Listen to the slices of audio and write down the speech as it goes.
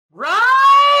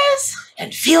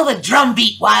Feel the drum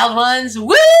beat, wild ones.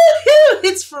 Woo-hoo!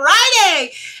 It's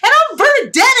Friday, and I'm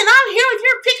Bernadette, and I'm here with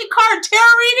your pick a card tarot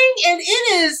reading, and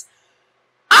it is,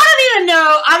 I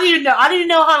don't even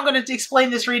know how I'm going to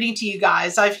explain this reading to you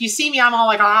guys. If you see me, I'm all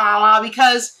like,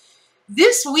 because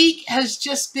this week has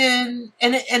just been,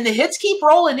 and the hits keep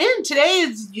rolling in. Today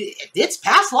it's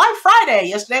Past Life Friday.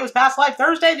 Yesterday was Past Life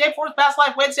Thursday. The day before was Past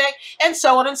Life Wednesday, and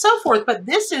so on and so forth. But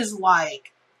this is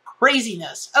like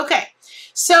craziness. Okay,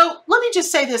 so let me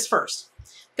just say this first.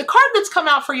 The card that's come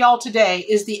out for y'all today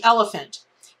is the Elephant.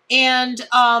 And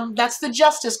that's the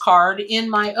Justice card in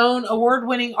my own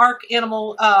award-winning Arc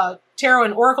Animal Tarot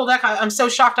and Oracle deck. I'm so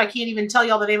shocked I can't even tell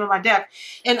y'all the name of my deck.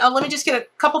 And let me just get a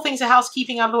couple things of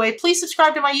housekeeping out of the way. Please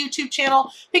subscribe to my YouTube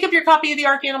channel. Pick up your copy of the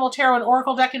Arc Animal Tarot and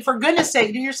Oracle deck. And for goodness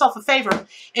sake, do yourself a favor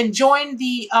and join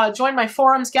my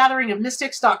forums,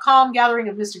 gatheringofmystics.com,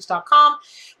 gatheringofmystics.com.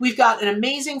 We've got an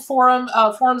amazing forums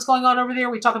going on over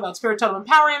there. We talk about spirit, totem, and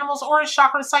power animals, auras,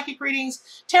 chakras, psychic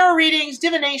readings, tarot readings,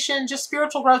 divination, just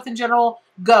spiritual growth in general.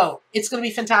 Go. It's going to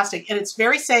be fantastic. And it's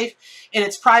very safe, and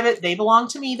it's private. They belong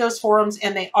to me, those forums,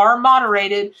 and they are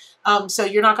moderated. So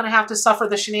you're not going to have to suffer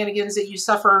the shenanigans that you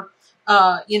suffer,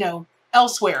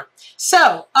 elsewhere.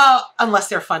 So, unless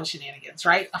they're fun shenanigans,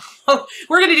 right?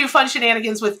 We're going to do fun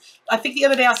shenanigans with, I think the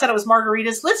other day I said it was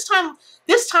margaritas.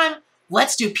 This time,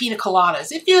 let's do pina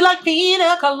coladas. If you like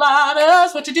pina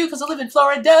coladas, what to do, because I live in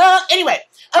Florida. Anyway,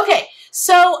 okay,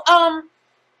 so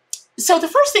the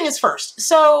first thing is first.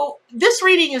 So this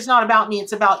reading is not about me,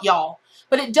 it's about y'all.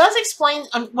 But it does explain,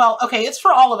 well, okay, it's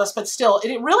for all of us, but still,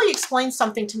 it really explains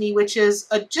something to me, which is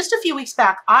just a few weeks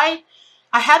back, I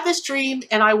had this dream,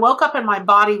 and I woke up and my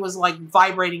body was like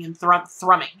vibrating and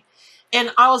thrumming.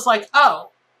 And I was like, oh,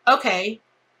 okay,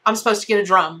 I'm supposed to get a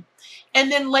drum. And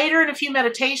then later in a few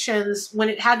meditations, when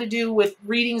it had to do with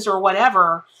readings or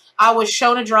whatever, I was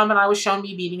shown a drum and I was shown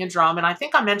me beating a drum. And I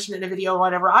think I mentioned it in a video or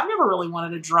whatever. I've never really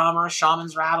wanted a drum or a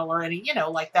shaman's rattle or any,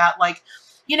 like that. Like,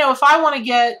 if I want to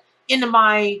get into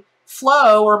my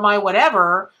flow or my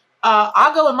whatever,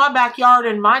 I'll go in my backyard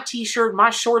in my t-shirt, my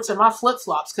shorts, and my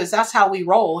flip-flops, because that's how we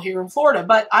roll here in Florida.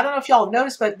 But I don't know if y'all have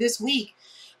noticed, but this week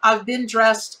I've been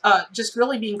dressed, just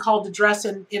really being called to dress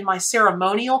in my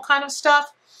ceremonial kind of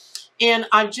stuff. And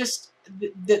I've just,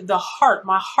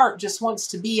 my heart just wants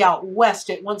to be out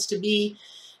west. It wants to be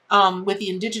with the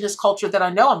indigenous culture that I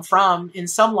know I'm from in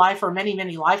some life or many,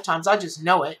 many lifetimes. I just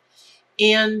know it.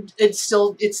 And it's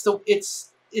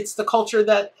the culture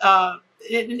that,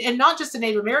 and not just the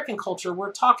Native American culture.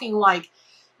 We're talking like,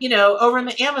 over in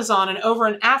the Amazon and over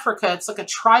in Africa, it's like a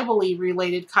tribally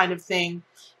related kind of thing.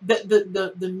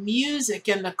 The music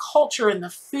and the culture and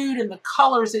the food and the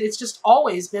colors, it's just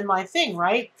always been my thing,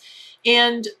 right?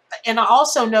 And I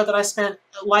also know that I spent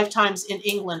lifetimes in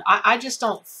England. I just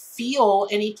don't feel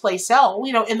any place else,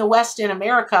 in the West in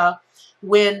America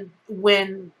when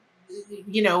the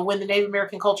Native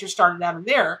American culture started out of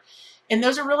there. And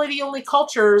those are really the only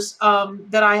cultures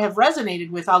that I have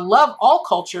resonated with. I love all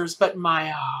cultures, but my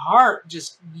heart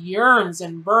just yearns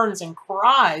and burns and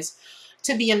cries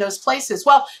to be in those places.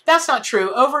 Well, that's not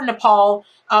true. Over in Nepal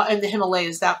and the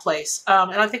Himalayas, that place.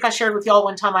 And I think I shared with y'all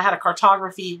one time I had a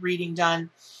cartography reading done,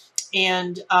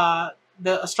 and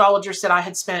the astrologer said I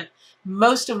had spent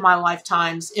most of my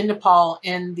lifetimes in Nepal,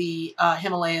 in the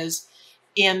Himalayas,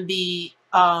 in the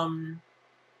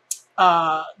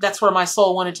that's where my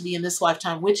soul wanted to be in this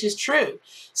lifetime, which is true.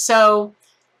 So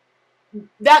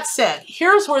that said,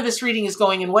 here's where this reading is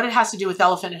going and what it has to do with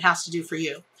Elephant and has to do for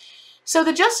you. So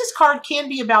the Justice card can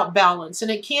be about balance,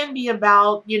 and it can be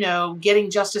about,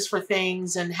 getting justice for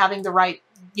things and having the right,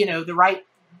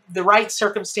 the right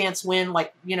circumstance win,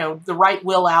 like, the right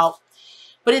will out.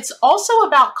 But it's also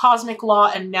about cosmic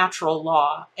law and natural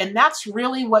law. And that's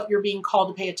really what you're being called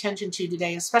to pay attention to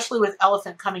today, especially with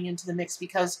Elephant coming into the mix,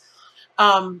 because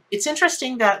it's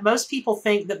interesting that most people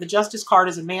think that the Justice card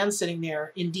is a man sitting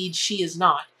there. Indeed, she is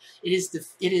not. It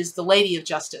is the Lady of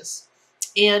Justice.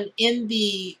 And in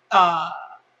the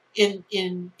in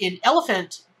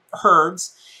elephant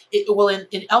herds, in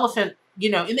elephant,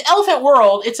 in the elephant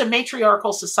world, it's a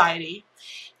matriarchal society.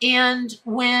 And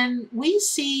when we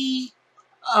see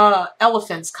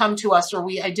elephants come to us, or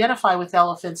we identify with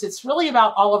elephants, it's really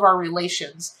about all of our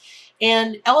relations.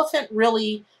 And Elephant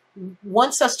really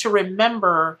wants us to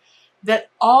remember that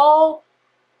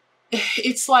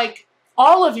it's like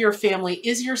all of your family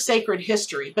is your sacred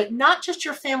history, but not just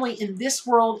your family in this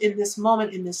world, in this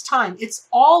moment, in this time. It's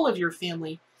all of your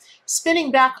family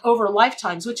spinning back over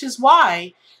lifetimes, which is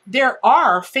why there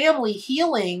are family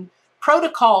healing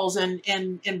protocols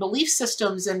and belief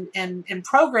systems and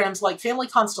programs like family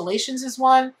constellations is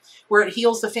one, where it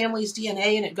heals the family's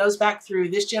DNA and it goes back through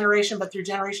this generation, but through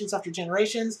generations after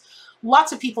generations.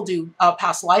 Lots of people do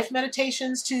past life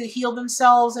meditations to heal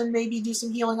themselves and maybe do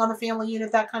some healing on the family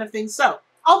unit, that kind of thing. So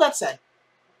all that said,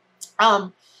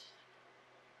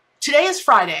 today is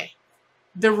Friday.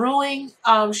 The ruling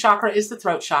chakra is the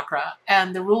throat chakra,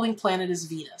 and the ruling planet is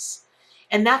Venus.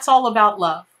 And that's all about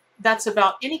love. That's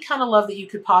about any kind of love that you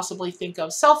could possibly think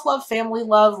of. Self-love, family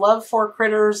love, love for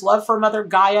critters, love for Mother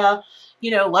Gaia, you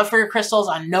know, love for your crystals.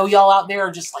 I know y'all out there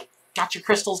are just like, got your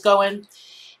crystals going.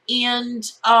 And,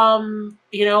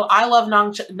 you know, I love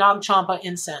Nag Champa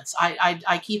incense.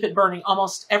 I keep it burning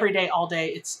almost every day, all day.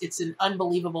 It's an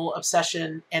unbelievable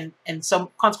obsession. And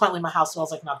so consequently, my house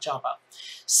smells like Nag Champa.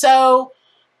 So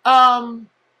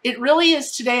it really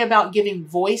is today about giving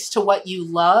voice to what you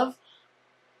love.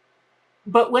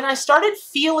 But when I started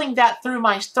feeling that through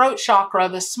my throat chakra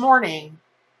this morning,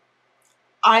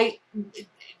 as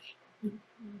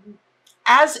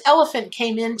elephant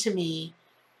came into me,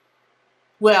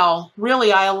 well,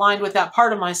 really I aligned with that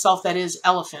part of myself that is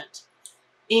elephant.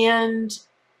 And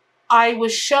I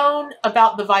was shown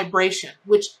about the vibration,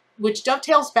 which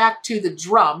dovetails back to the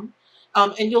drum.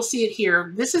 And you'll see it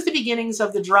here. This is the beginnings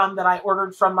of the drum that I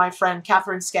ordered from my friend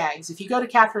Catherine Skaggs. If you go to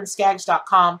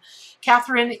catherineskags.com,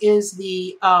 Catherine is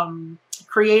the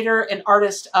creator and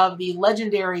artist of the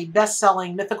legendary,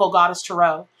 best-selling Mythical Goddess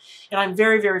Tarot. And I'm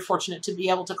very, very fortunate to be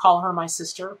able to call her my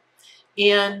sister.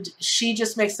 And she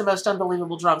just makes the most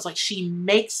unbelievable drums. Like, she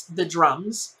makes the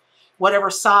drums, whatever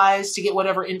size, to get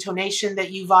whatever intonation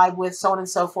that you vibe with, so on and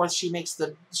so forth. She makes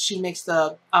the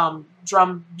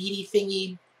drum beady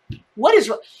thingy.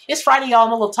 It's Friday, y'all.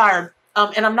 I'm a little tired.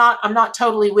 And I'm not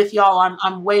totally with y'all.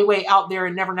 I'm way, way out there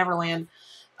in Never Never Land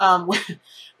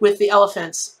with the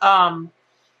elephants.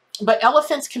 But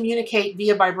elephants communicate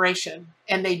via vibration,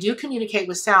 and they do communicate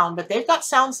with sound, but they've got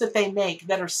sounds that they make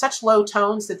that are such low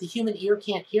tones that the human ear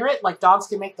can't hear it. Like dogs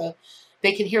can make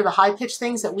they can hear the high pitched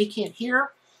things that we can't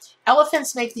hear.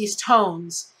 Elephants make these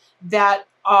tones that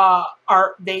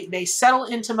they settle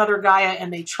into Mother Gaia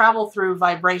and they travel through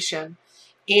vibration.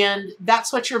 And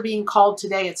that's what you're being called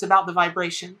today. It's about the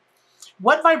vibration.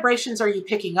 What vibrations are you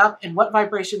picking up and what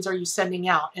vibrations are you sending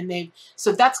out? And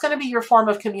so that's going to be your form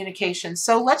of communication.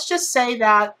 So let's just say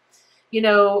that, you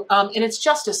know, and it's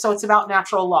justice. So it's about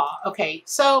natural law. Okay.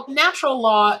 So natural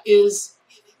law is,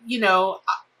 you know,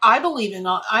 I believe in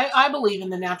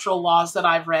the natural laws that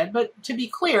I've read, but to be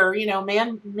clear, you know,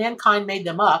 mankind made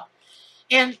them up.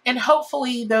 And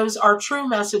hopefully those are true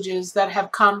messages that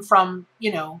have come from,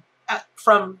 you know,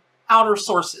 from outer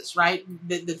sources, right?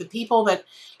 The people that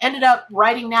ended up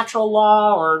writing natural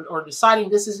law or deciding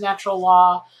this is natural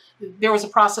law, there was a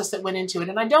process that went into it.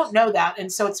 And I don't know that.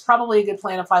 And so it's probably a good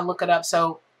plan if I look it up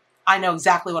so I know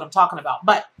exactly what I'm talking about.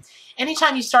 But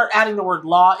anytime you start adding the word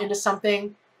law into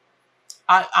something,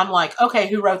 I'm like, okay,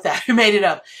 who wrote that? Who made it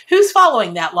up? Who's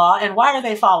following that law and why are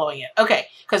they following it? Okay,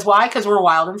 because why? Because we're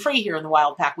wild and free here in the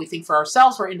wild pack. We think for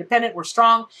ourselves. We're independent. We're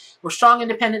strong,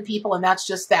 independent people, and that's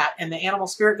just that. And the animal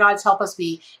spirit guides help us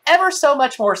be ever so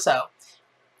much more so.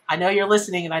 I know you're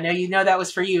listening, and I know you know that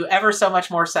was for you, ever so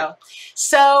much more so.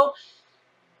 So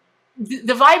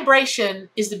the vibration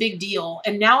is the big deal.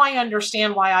 And now I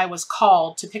understand why I was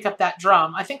called to pick up that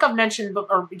drum. I think I've mentioned,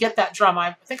 or get that drum.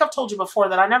 I think I've told you before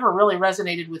that I never really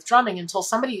resonated with drumming until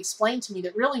somebody explained to me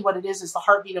that really what it is the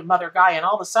heartbeat of Mother Gaia. And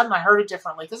all of a sudden I heard it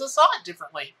differently because I saw it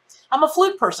differently. I'm a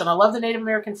flute person. I love the Native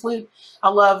American flute. I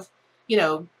love, you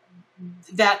know,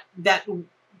 that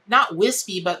not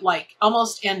wispy, but like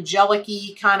almost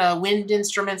angelic-y kind of wind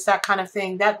instruments, that kind of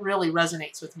thing. That really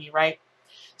resonates with me, right?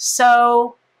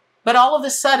 So, but all of a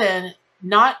sudden,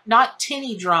 not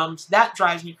tinny drums, that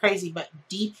drives me crazy, but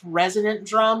deep resonant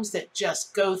drums that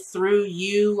just go through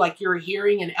you like you're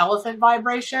hearing an elephant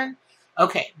vibration.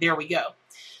 Okay, there we go.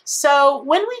 So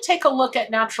when we take a look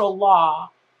at natural law,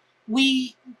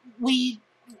 we think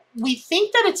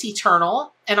that it's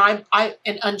eternal and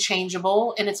and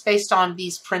unchangeable, and it's based on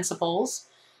these principles.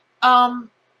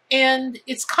 And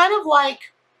it's kind of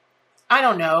like, I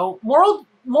don't know,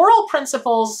 moral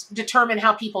principles determine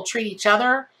how people treat each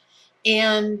other.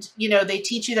 And, you know, they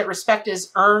teach you that respect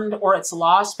is earned or it's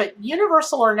lost, but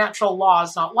universal or natural law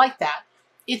is not like that.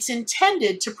 It's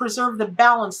intended to preserve the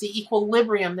balance, the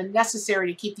equilibrium, the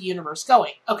necessary to keep the universe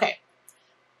going. Okay.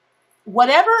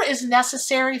 Whatever is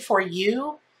necessary for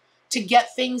you to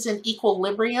get things in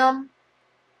equilibrium,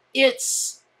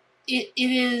 it's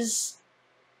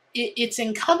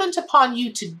incumbent upon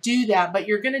you to do that, but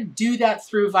you're going to do that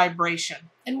through vibration.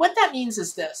 And what that means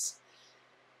is this.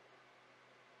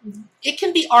 it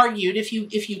can be argued, if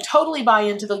you totally buy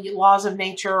into the laws of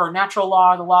nature or natural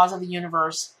law, the laws of the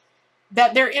universe,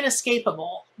 that they're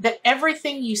inescapable, that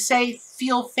everything you say,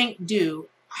 feel, think, do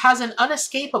has an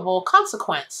unescapable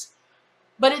consequence.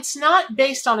 But it's not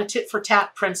based on a tit for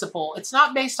tat principle. It's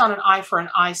not based on an eye for an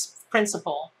eye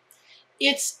principle.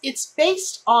 It's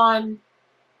based on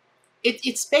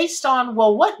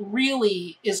well, what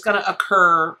really is going to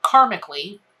occur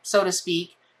karmically, so to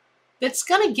speak, that's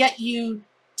going to get you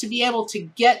to be able to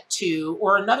get to,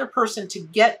 or another person to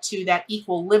get to, that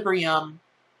equilibrium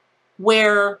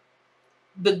where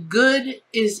the good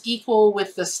is equal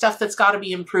with the stuff that's got to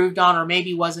be improved on or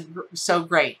maybe wasn't so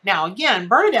great. Now, again,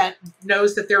 Bernadette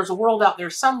knows that there's a world out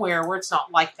there somewhere where it's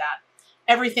not like that.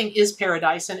 Everything is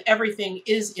paradise and everything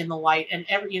is in the light, and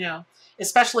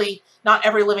especially not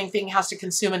every living thing has to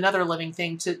consume another living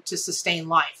thing to sustain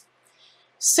life.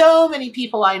 So many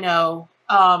people I know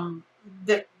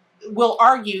that will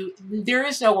argue there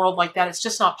is no world like that. It's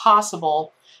just not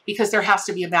possible because there has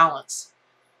to be a balance.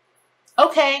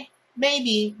 Okay,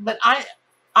 maybe, but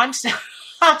I'm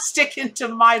sticking to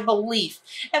my belief,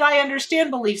 and I understand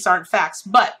beliefs aren't facts,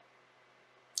 but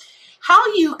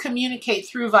how you communicate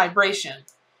through vibration,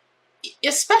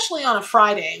 especially on a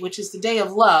Friday, which is the day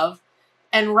of love,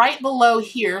 and right below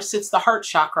here sits the heart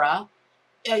chakra,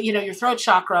 your throat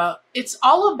chakra. It's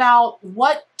all about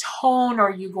what tone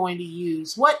are you going to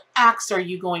use? What acts are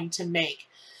you going to make?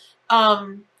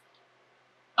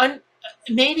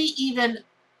 Maybe even,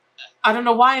 I don't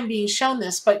know why I'm being shown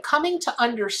this, but coming to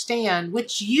understand,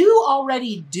 which you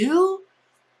already do,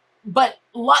 but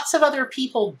lots of other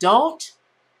people don't.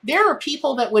 There are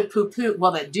people that would poo-poo,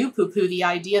 well, that do poo-poo the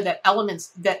idea that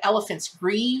elephants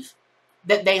grieve,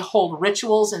 that they hold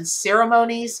rituals and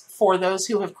ceremonies for those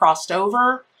who have crossed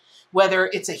over, whether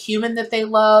it's a human that they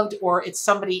loved or it's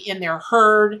somebody in their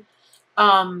herd.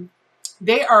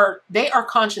 They are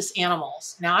conscious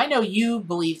animals. Now, I know you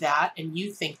believe that and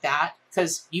you think that,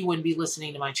 because you wouldn't be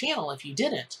listening to my channel if you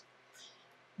didn't.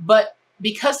 But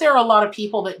because there are a lot of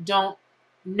people that don't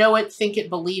know it, think it,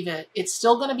 believe it, it's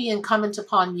still going to be incumbent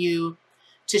upon you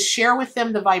to share with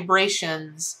them the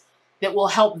vibrations that will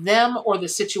help them or the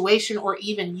situation or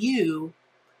even you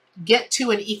get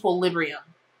to an equilibrium,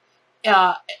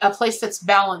 a place that's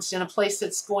balanced and a place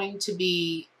that's going to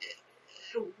be,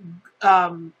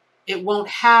 it won't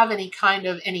have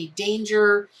any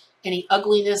danger, any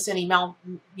ugliness, any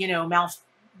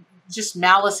just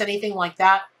malice, anything like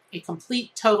that. A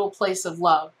complete, total place of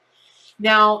love.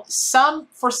 Now,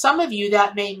 for some of you,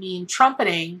 that may mean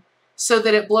trumpeting so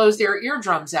that it blows their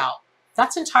eardrums out.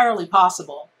 That's entirely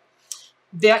possible.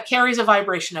 That carries a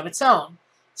vibration of its own.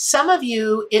 Some of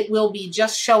you, it will be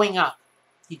just showing up.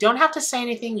 You don't have to say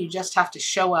anything, you just have to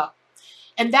show up.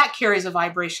 And that carries a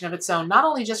vibration of its own, not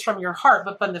only just from your heart,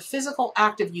 but from the physical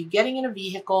act of you getting in a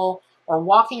vehicle or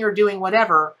walking or doing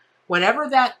whatever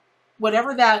that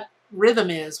rhythm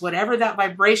is, whatever that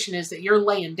vibration is that you're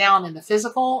laying down in the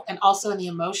physical and also in the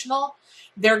emotional,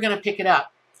 they're going to pick it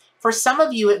up. For some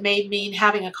of you, it may mean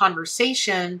having a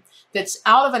conversation that's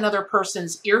out of another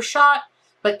person's earshot,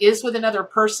 but is with another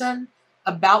person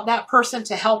about that person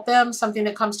to help them. Something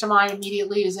that comes to mind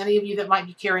immediately is any of you that might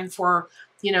be caring for,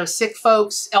 sick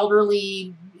folks,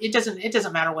 elderly. It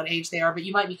doesn't matter what age they are, but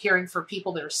you might be caring for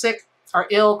people that are sick, are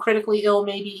ill, critically ill,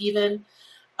 maybe even.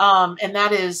 And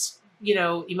that is,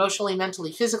 emotionally,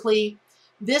 mentally, physically.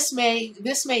 This may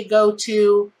go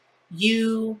to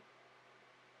you,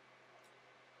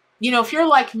 if you're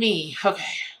like me,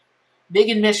 okay, big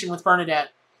admission with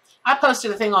Bernadette. I posted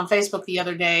a thing on Facebook the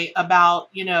other day about,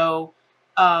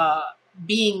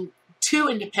 being too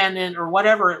independent or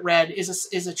whatever it read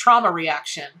is a trauma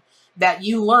reaction that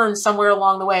you learn somewhere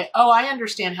along the way. Oh, I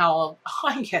understand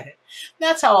I get it.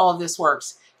 That's how all of this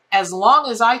works. As long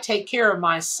as I take care of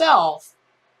myself,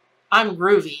 I'm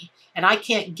groovy, and I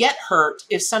can't get hurt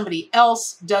if somebody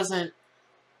else doesn't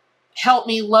help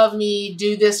me, love me,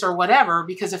 do this or whatever,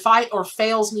 because or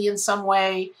fails me in some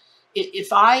way,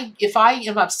 if I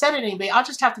am upset at anybody, I'll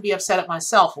just have to be upset at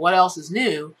myself. What else is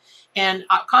new? And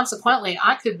consequently,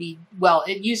 I could be, well,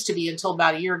 it used to be until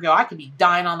about a year ago, I could be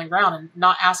dying on the ground and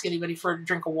not ask anybody for a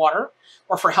drink of water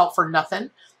or for help for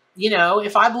nothing.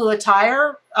 If I blew a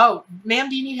tire, oh, ma'am,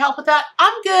 do you need help with that?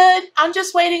 I'm good. I'm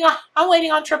just waiting on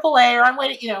AAA, or I'm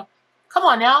waiting, come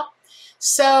on now.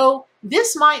 So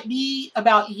this might be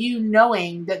about you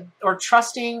knowing that, or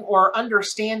trusting or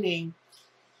understanding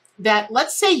that,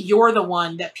 let's say you're the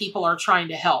one that people are trying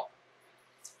to help.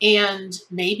 And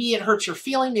maybe it hurts your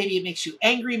feeling. Maybe it makes you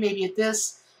angry. Maybe it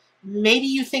this. Maybe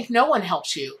you think no one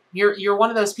helps you. You're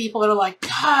one of those people that are like,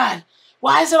 God,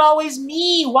 why is it always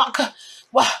me?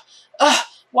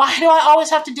 Why do I always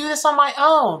have to do this on my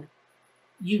own?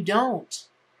 You don't.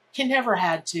 You never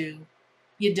had to.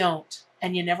 You don't.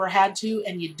 And you never had to,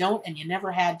 and you don't, and you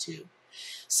never had to.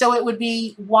 So it would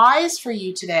be wise for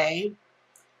you today,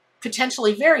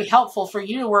 potentially very helpful for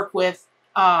you to work with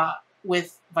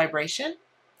vibration,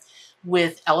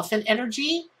 with elephant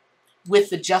energy, with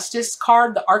the justice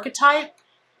card, the archetype,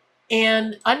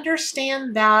 and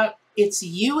understand that it's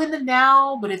you in the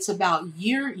now, but it's about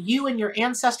you and your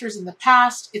ancestors in the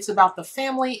past. It's about the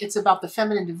family. It's about the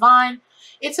feminine divine.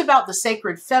 It's about the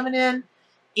sacred feminine.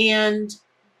 And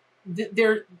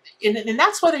and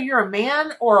that's whether you're a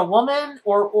man or a woman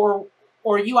or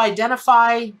you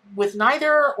identify with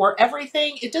neither or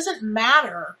everything. It doesn't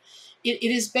matter. It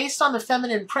is based on the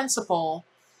feminine principle,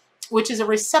 which is a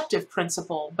receptive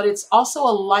principle, but it's also a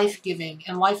life-giving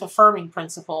and life-affirming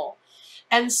principle.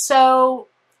 And so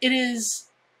it's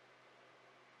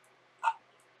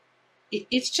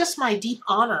just my deep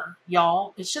honor,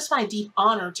 y'all. It's just my deep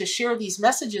honor to share these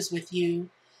messages with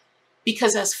you,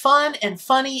 because as fun and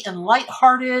funny and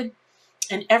lighthearted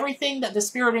and everything that the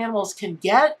spirit animals can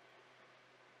get,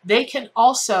 they can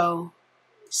also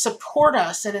support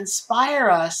us and inspire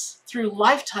us through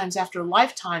lifetimes after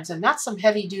lifetimes. And that's some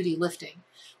heavy duty lifting,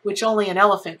 which only an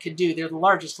elephant could do. They're the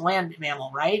largest land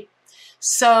mammal, right?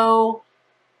 So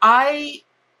I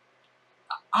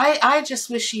just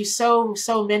wish you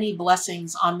so many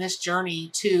blessings on this journey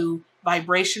to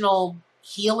vibrational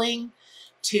healing,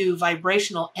 to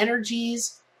vibrational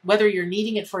energies, whether you're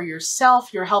needing it for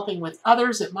yourself, you're helping with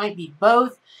others, it might be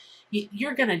both.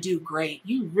 You're going to do great.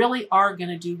 You really are going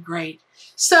to do great.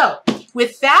 So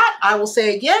with that, I will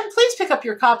say again, please pick up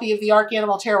your copy of the Arc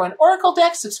Animal Tarot and Oracle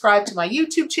deck, subscribe to my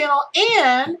YouTube channel,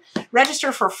 and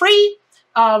register for free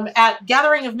at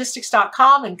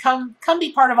gatheringofmystics.com, and come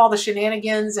be part of all the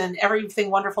shenanigans and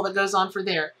everything wonderful that goes on for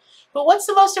there. But what's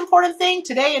the most important thing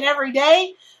today and every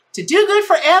day? To do good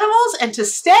for animals and to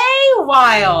stay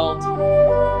wild.